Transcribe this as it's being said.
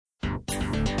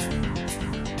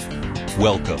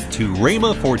Welcome to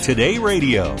Rhema for Today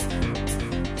Radio.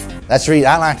 That's the reason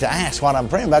I like to ask what I'm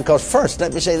praying about, because first,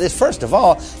 let me say this. First of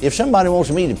all, if somebody wants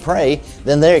me to pray,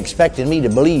 then they're expecting me to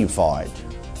believe for it.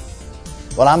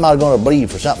 Well, I'm not going to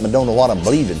believe for something I don't know what I'm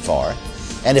believing for.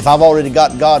 And if I've already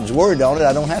got God's Word on it,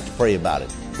 I don't have to pray about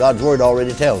it. God's Word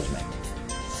already tells me.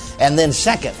 And then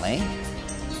secondly,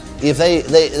 if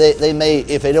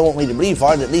if they don't want me to believe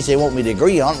for it, at least they want me to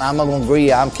agree on it. I'm not going to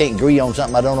agree. I can't agree on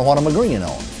something I don't know what I'm agreeing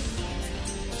on.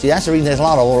 See, that's the reason there's a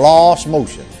lot of lost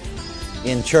motion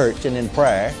in church and in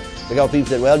prayer, because people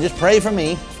said, well, just pray for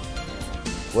me.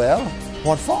 Well,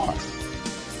 what for?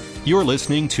 You're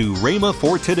listening to Rhema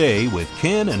for Today with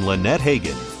Ken and Lynette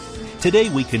Hagin. Today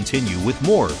we continue with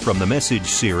more from the message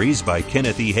series by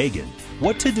Kenneth E. Hagin,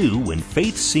 What to Do When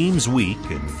Faith Seems Weak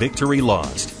and Victory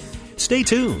Lost. Stay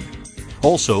tuned.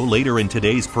 Also, later in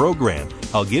today's program,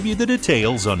 I'll give you the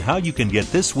details on how you can get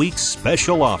this week's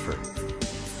special offer.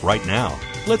 Right now,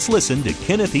 let's listen to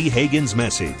Kenneth E. Hagin's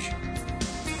message.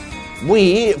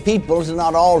 We, peoples, are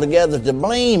not altogether to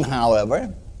blame,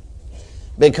 however,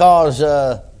 because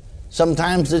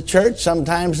sometimes the church,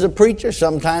 sometimes the preacher,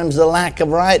 sometimes the lack of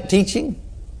right teaching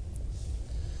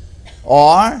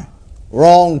or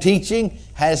wrong teaching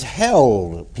has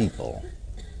held people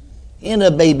in a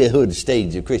babyhood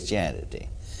stage of Christianity.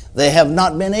 They have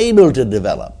not been able to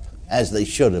develop as they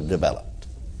should have developed.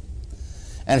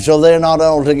 And so they're not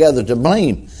altogether to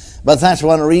blame. But that's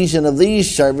one reason of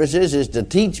these services, is to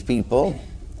teach people,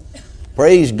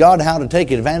 praise God, how to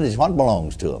take advantage of what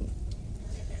belongs to them.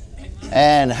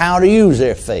 And how to use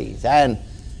their faith and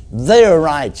their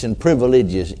rights and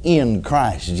privileges in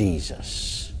Christ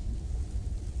Jesus.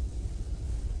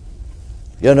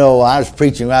 You know, I was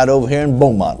preaching right over here in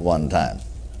Beaumont one time.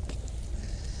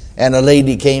 And a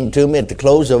lady came to me at the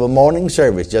close of a morning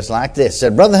service just like this.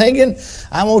 Said, Brother Hagin,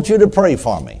 I want you to pray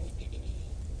for me.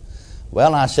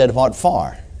 Well, I said, what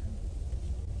for?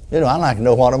 You know, I like to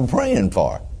know what I'm praying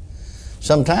for.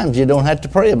 Sometimes you don't have to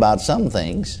pray about some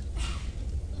things,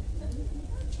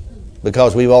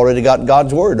 because we've already got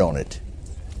God's Word on it.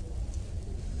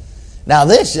 Now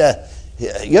this,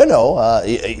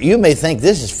 you may think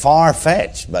this is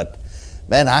far-fetched, but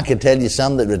man, I could tell you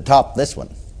some that would top this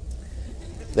one.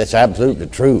 That's absolutely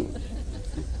true.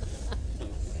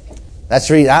 That's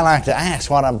the reason I like to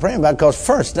ask what I'm praying about, because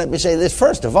first, let me say this.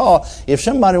 First of all, if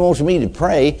somebody wants me to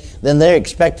pray, then they're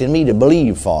expecting me to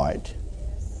believe for it.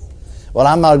 Well,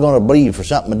 I'm not going to believe for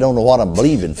something I don't know what I'm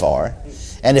believing for.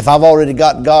 And if I've already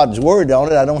got God's Word on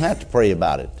it, I don't have to pray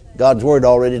about it. God's Word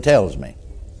already tells me.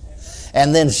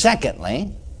 And then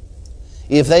secondly,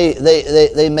 if they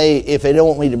don't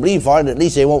want me to believe for it, at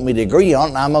least they want me to agree on it.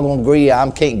 And I'm not going to agree. I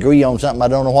can't agree on something I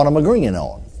don't know what I'm agreeing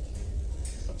on.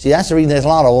 See, that's the reason there's a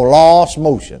lot of lost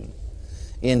motion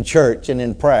in church and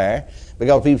in prayer,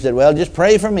 because people said, well, just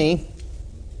pray for me.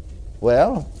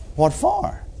 Well, what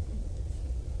for?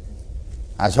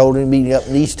 I was holding a meeting up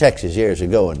in East Texas years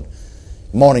ago, and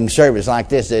morning service like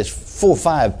this, there's 4 or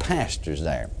 5 pastors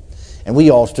there. And we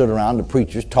all stood around, the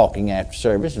preachers, talking after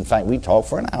service. In fact, we talked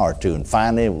for an hour or two, and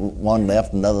finally one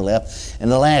left, another left.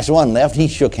 And the last one left, he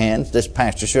shook hands. This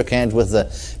pastor shook hands with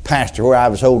the pastor where I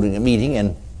was holding a meeting,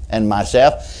 and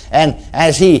myself. And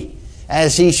as he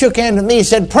shook hands with me, he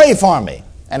said, pray for me.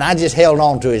 And I just held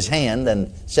on to his hand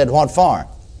and said, what for?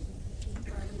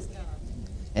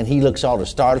 And he looked sort of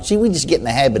startled. See, we just get in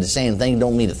the habit of saying things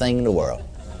don't mean a thing in the world.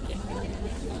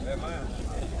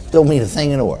 Don't mean a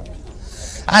thing in the world.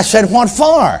 I said, what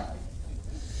for?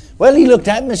 Well, he looked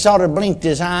at me and sort of blinked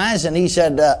his eyes, and he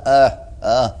said, pray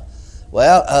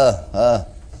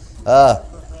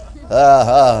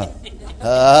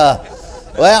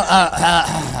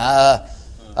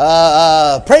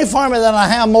for me that I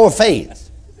have more faith.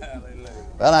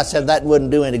 Well, I said, that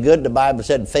wouldn't do any good. The Bible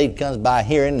said faith comes by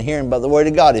hearing, and hearing by the Word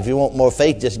of God. If you want more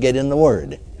faith, just get in the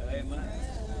Word.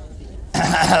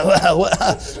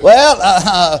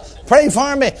 Pray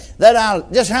for me that I'll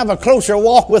just have a closer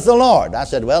walk with the Lord. I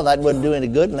said, well, that wouldn't do any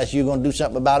good unless you're going to do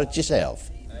something about it yourself.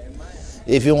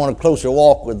 If you want a closer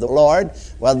walk with the Lord,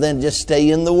 well, then just stay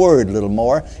in the Word a little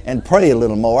more and pray a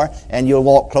little more, and you'll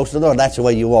walk close to the Lord. That's the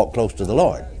way you walk close to the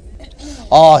Lord.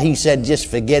 Oh, he said, just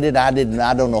forget it. I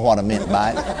don't know what I meant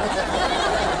by it.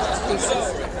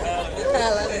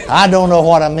 I don't know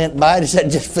what I meant by it. He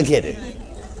said, just forget it.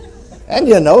 And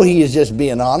you know, he is just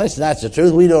being honest, and that's the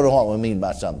truth. We don't know what we mean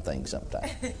by some things sometimes.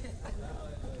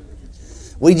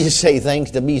 We just say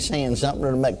things to be saying something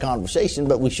or to make conversation,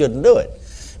 but we shouldn't do it.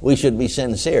 We should be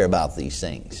sincere about these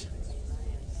things.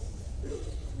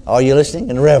 Are you listening?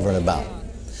 And reverent about it.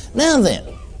 Now then,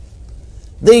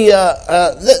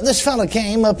 this fellow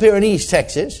came up here in East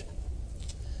Texas,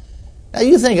 Now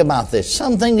you think about this.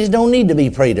 Some things don't need to be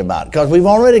prayed about because we've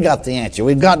already got the answer.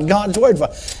 We've got God's Word for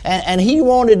it. And he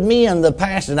wanted me and the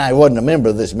pastor, and I wasn't a member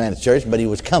of this man's church, but he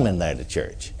was coming there to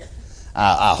church.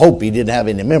 I hope he didn't have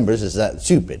any members. It's that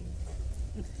stupid.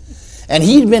 And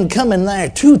he'd been coming there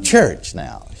to church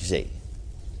now, you see.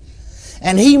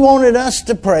 And he wanted us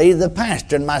to pray, the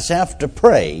pastor and myself to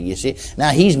pray, you see. Now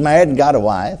he's married and got a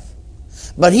wife.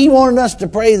 But he wanted us to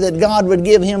pray that God would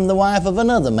give him the wife of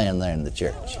another man there in the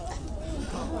church.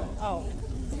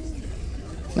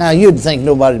 Now, you'd think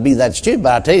nobody would be that stupid,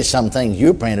 but I tell you, some things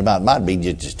you're praying about might be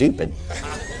just as stupid.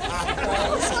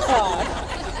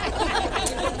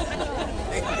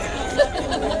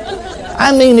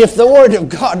 I mean, if the Word of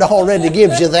God already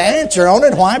gives you the answer on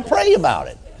it, why pray about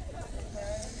it?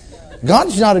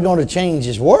 God's not going to change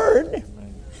His Word.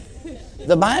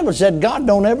 The Bible said God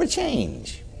don't ever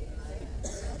change.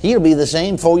 He'll be the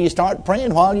same before you start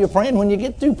praying, while you're praying, when you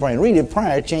get through praying. Really,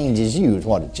 prayer changes you is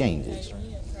what it changes.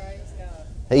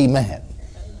 Amen.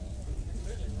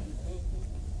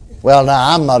 Well,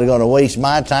 now, I'm not going to waste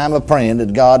my time of praying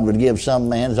that God would give some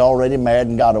man who's already married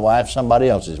and got a wife somebody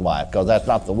else's wife, because that's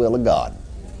not the will of God.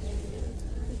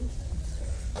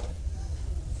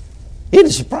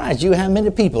 It'll surprise you how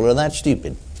many people are that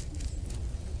stupid.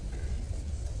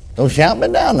 Don't shout me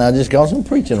down now just because I'm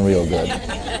preaching real good.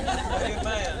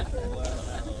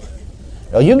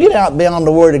 Well, you get out beyond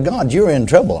the Word of God, you're in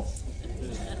trouble.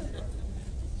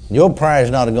 Your prayer is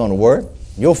not going to work.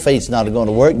 Your faith's not going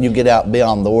to work. You get out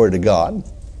beyond the Word of God.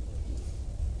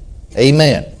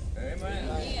 Amen.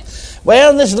 Amen.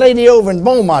 Well, this lady over in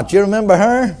Beaumont, you remember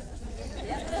her?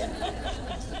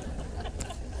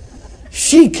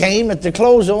 She came at the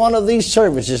close of one of these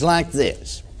services like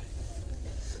this.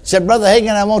 Said, Brother Hagin,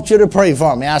 I want you to pray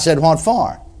for me. I said, what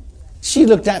for? She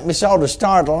looked at me sort of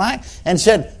startled like and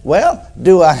said, well,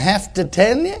 do I have to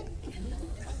tell you?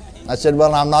 I said,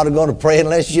 well, I'm not going to pray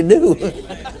unless you do.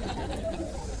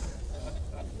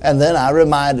 And then I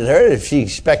reminded her, if she's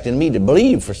expecting me to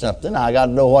believe for something, I got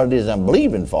to know what it is I'm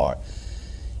believing for.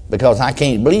 Because I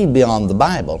can't believe beyond the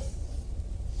Bible.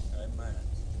 Amen.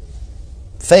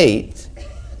 Faith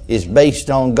is based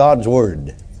on God's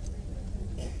Word.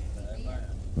 Amen.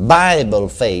 Bible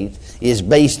faith is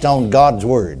based on God's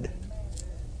Word.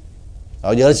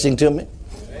 Are you listening to me?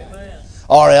 Amen.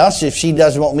 Or else, if she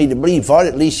doesn't want me to believe for it,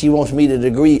 at least she wants me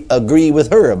to agree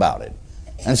with her about it.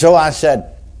 And so I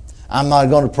said, I'm not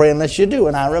going to pray unless you do.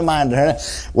 And I reminded her,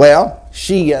 well,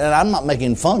 and I'm not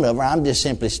making fun of her, I'm just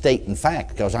simply stating fact,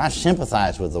 because I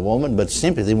sympathize with the woman, but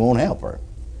sympathy won't help her.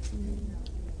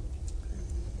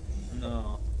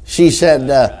 No. She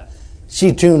said,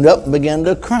 she tuned up and began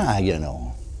to cry, you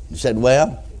know. She said,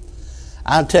 well,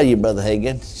 I'll tell you, Brother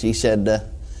Hagin, she said,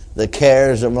 the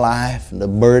cares of life and the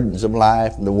burdens of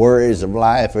life and the worries of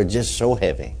life are just so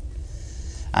heavy.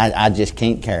 I just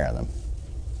can't carry them.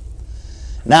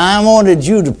 Now, I wanted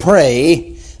you to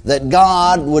pray that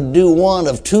God would do one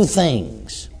of two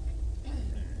things.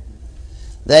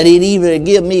 That He'd either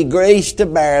give me grace to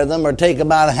bear them or take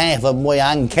about half of them away.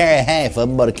 I can carry half of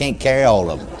them, but I can't carry all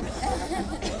of them.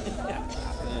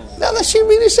 Now, she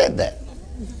really said that.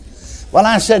 Well,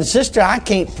 I said, Sister, I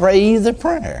can't pray either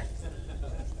prayer.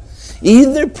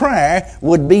 Either prayer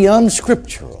would be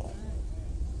unscriptural.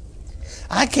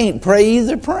 I can't pray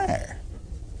either prayer.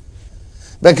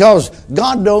 Because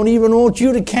God don't even want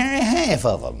you to carry half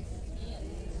of them.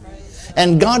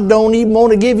 And God don't even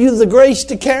want to give you the grace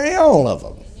to carry all of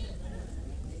them.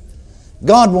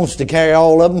 God wants to carry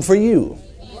all of them for you.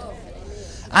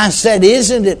 I said,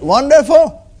 isn't it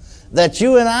wonderful that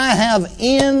you and I have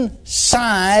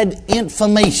inside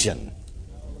information?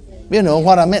 You know,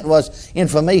 what I meant was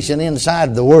information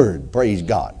inside the Word, praise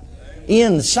God.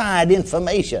 Inside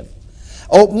information.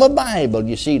 Open the Bible,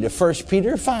 you see, to 1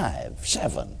 Peter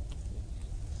 5:7,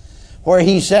 where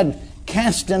he said,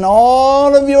 casting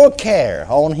all of your care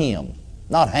on Him.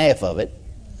 Not half of it.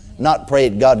 Not pray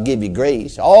that God give you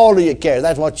grace. All of your care.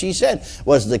 That's what she said,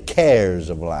 was the cares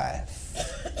of life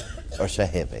are so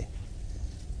heavy.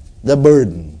 The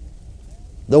burden.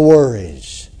 The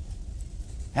worries.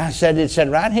 I said, it said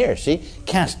right here, see,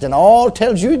 casting all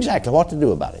tells you exactly what to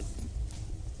do about it.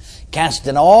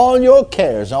 Casting all your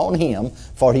cares on Him,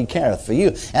 for He careth for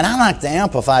you. And I like the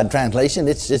Amplified Translation.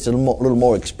 It's a little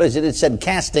more explicit. It said,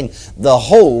 casting the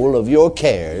whole of your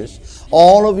cares,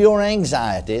 all of your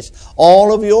anxieties,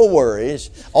 all of your worries,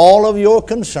 all of your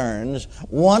concerns,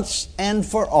 once and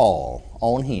for all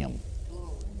on Him.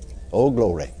 Oh,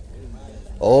 glory.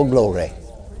 Oh, glory.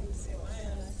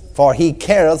 For He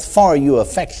careth for you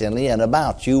affectionately and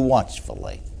about you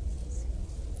watchfully.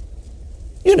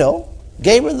 You know,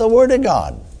 gave her the Word of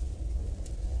God.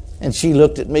 And she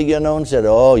looked at me, and said,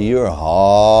 "Oh, you're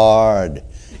hard.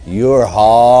 You're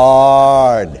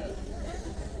hard."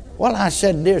 Well, I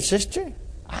said, "Dear sister,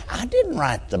 I didn't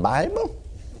write the Bible.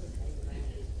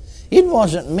 It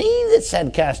wasn't me that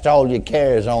said, 'Cast all your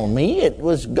cares on me.' It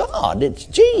was God. It's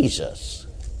Jesus.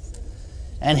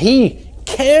 And He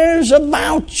cares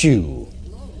about you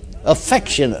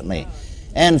affectionately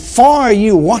and for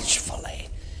you watchfully.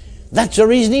 That's the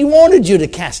reason He wanted you to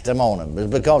cast them on Him, is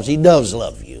because He does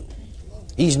love you.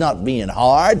 He's not being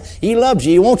hard. He loves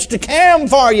you. He wants to care them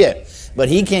for you. But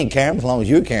He can't care them as long as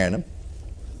you're carrying them.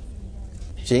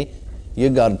 See,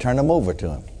 you've got to turn them over to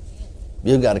Him.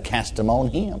 You've got to cast them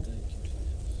on Him.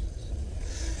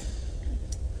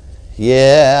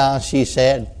 "Yeah," she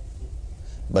said,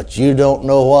 "but you don't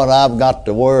know what I've got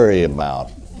to worry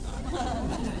about."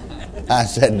 I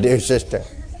said, "Dear sister,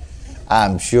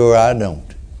 I'm sure I don't.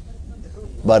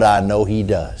 But I know He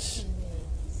does.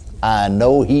 I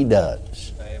know He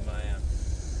does.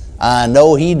 I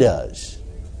know He does.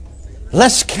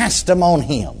 Let's cast them on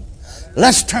Him.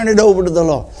 Let's turn it over to the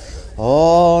Lord."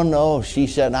 "Oh, no," she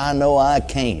said, "I know I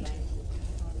can't."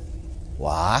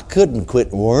 "Well, I couldn't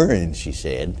quit worrying," she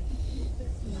said.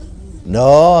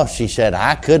 "No," she said,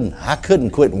 I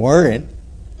couldn't quit worrying."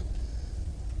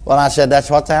 Well, I said, "That's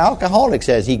what the alcoholic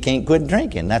says. He can't quit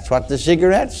drinking. That's what the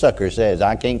cigarette sucker says.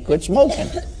 I can't quit smoking.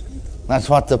 That's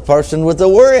what the person with the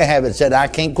worry habit said. I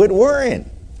can't quit worrying."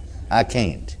 I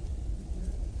can't.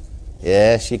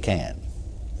 Yes, you can.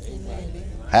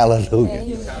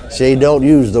 Hallelujah. See, don't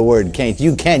use the word can't.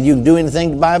 You can. You can do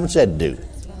anything the Bible said do.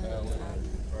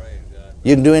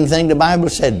 You can do anything the Bible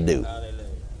said do.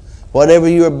 Whatever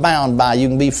you're bound by, you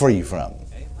can be free from.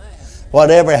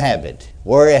 Whatever habit.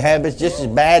 Worry habits just as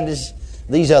bad as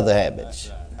these other habits.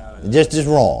 Just as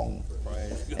wrong.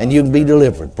 And you can be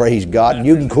delivered. Praise God. And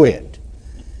you can quit.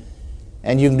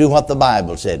 And you can do what the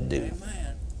Bible said do.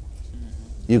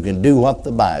 You can do what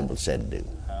the Bible said do.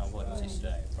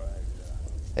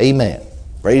 Amen.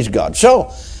 Praise God.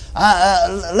 So,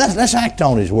 let's act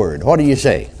on His Word. What do you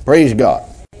say? Praise God.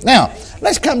 Now,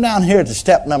 let's come down here to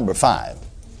step number 5.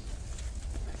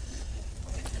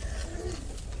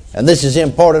 And this is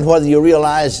important whether you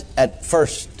realize at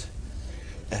first,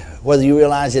 whether you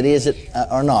realize it is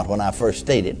or not when I first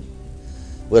stated.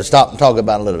 We'll stop and talk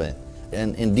about it a little bit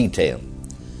in detail.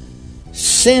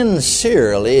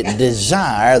 Sincerely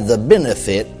desire the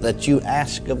benefit that you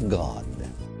ask of God.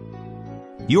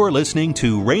 You're listening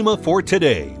to Rhema for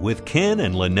Today with Ken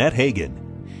and Lynette Hagin.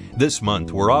 This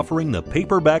month we're offering the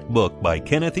paperback book by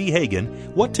Kenneth E.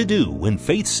 Hagin, What to Do When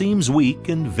Faith Seems Weak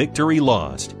and Victory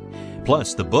Lost.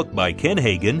 Plus the book by Ken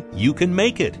Hagin, You Can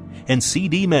Make It, and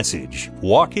CD message,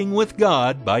 Walking with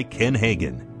God by Ken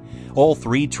Hagin. All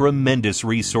 3 tremendous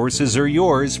resources are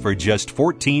yours for just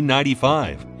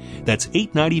 $14.95. That's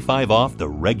 $8.95 off the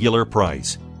regular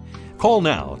price. Call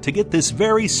now to get this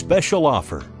very special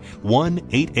offer,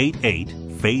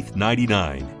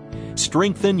 1-888-FAITH-99.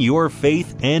 Strengthen your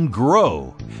faith and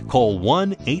grow. Call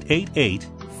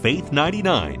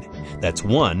 1-888-FAITH-99. That's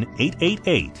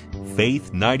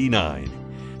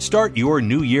 1-888-FAITH-99. Start your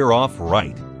new year off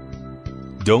right.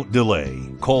 Don't delay.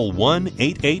 Call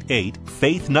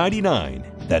 1-888-FAITH-99.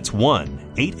 That's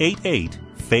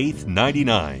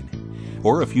 1-888-FAITH-99.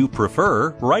 Or if you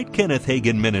prefer, write Kenneth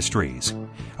Hagin Ministries.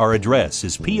 Our address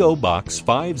is P.O. Box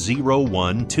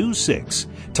 50126,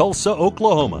 Tulsa,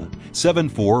 Oklahoma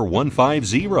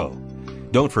 74150.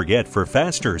 Don't forget, for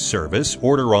faster service,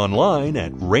 order online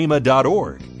at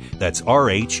rhema.org. That's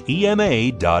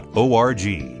rhema.org.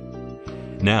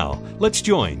 Now, let's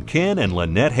join Ken and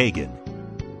Lynette Hagin.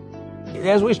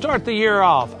 As we start the year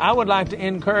off, I would like to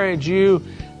encourage you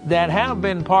that have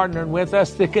been partnering with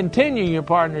us to continue your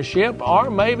partnership, or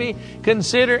maybe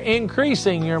consider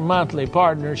increasing your monthly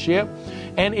partnership.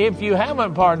 And if you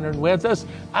haven't partnered with us,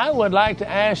 I would like to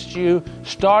ask you,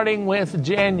 starting with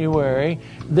January,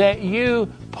 that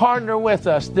you partner with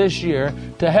us this year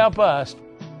to help us.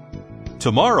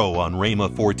 Tomorrow on Rhema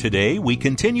for Today, we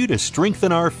continue to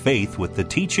strengthen our faith with the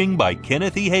teaching by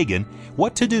Kenneth E. Hagin,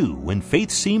 What to Do When Faith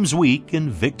Seems Weak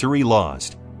and Victory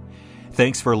Lost.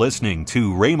 Thanks for listening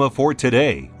to Rhema for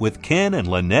Today with Ken and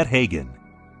Lynette Hagin.